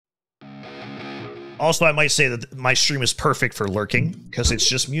Also, I might say that my stream is perfect for lurking, because it's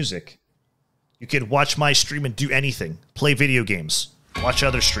just music. You could watch my stream and do anything. Play video games. Watch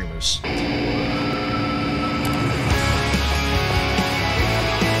other streamers. Big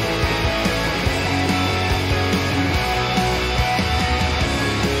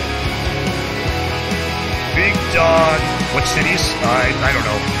dog. What cities? I don't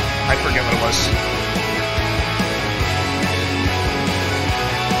know. I forget what it was.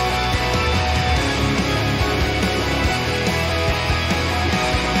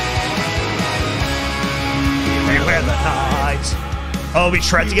 They wear the hides. Oh, we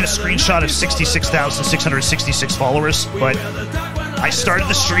tried to get a screenshot of 66,666 followers, but I started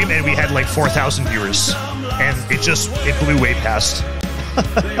the stream and we had like 4,000 viewers, and it blew way past.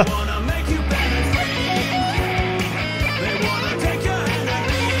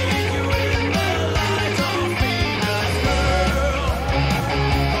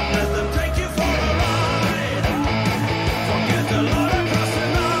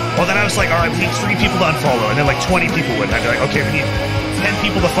 Well, then I was like, all right, we need 3 people to unfollow, and then like 20 people would. And I'd be like, okay, we need 10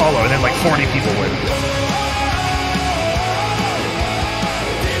 people to follow, and then like 40 people would.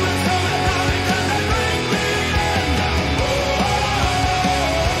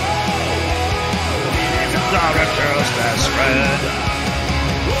 Our girl's best friend.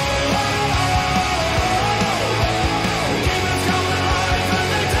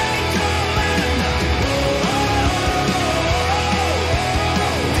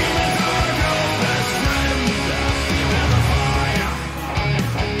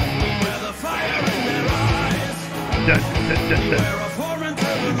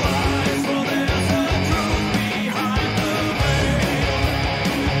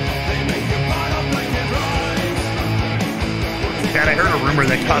 Dad, I heard a rumor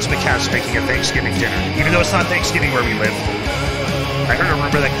that Cosmic Cat's making a Thanksgiving dinner, even though it's not Thanksgiving where we live. I heard a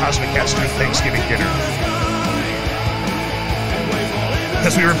rumor that Cosmic Cat's doing Thanksgiving dinner.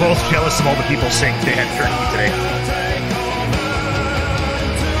 Because we were both jealous of all the people saying they had turkey today.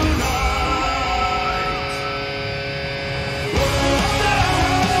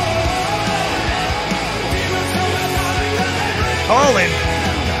 Colin!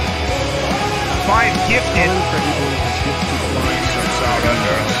 5 gifted.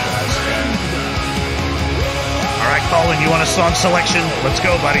 Alright, Colin, you want a song selection? Let's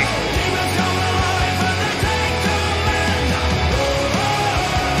go, buddy.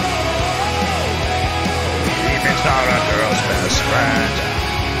 It's not a girl's best friend.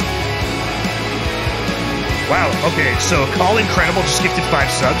 Wow, okay, so Colin Credible just gifted 5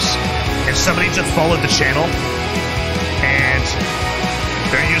 subs, and somebody just followed the channel. And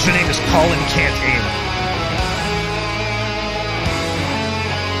their username is Colin Can't Aim.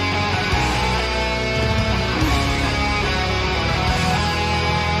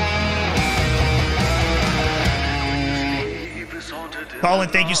 Colin,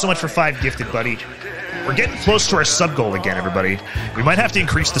 thank you so much for 5 gifted, buddy. We're getting close to our sub goal again, everybody. We might have to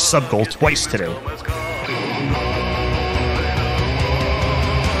increase the sub goal twice today.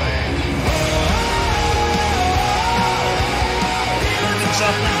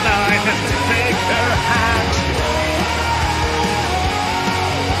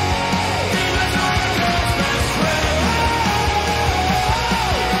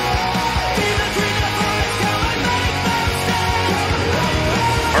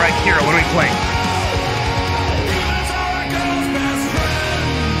 Alright, Kira, what are we playing?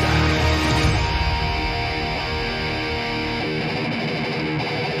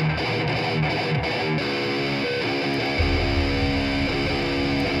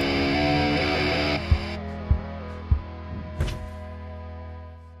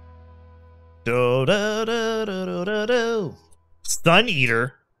 Sun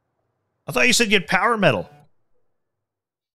Eater? I thought you said get Power Metal.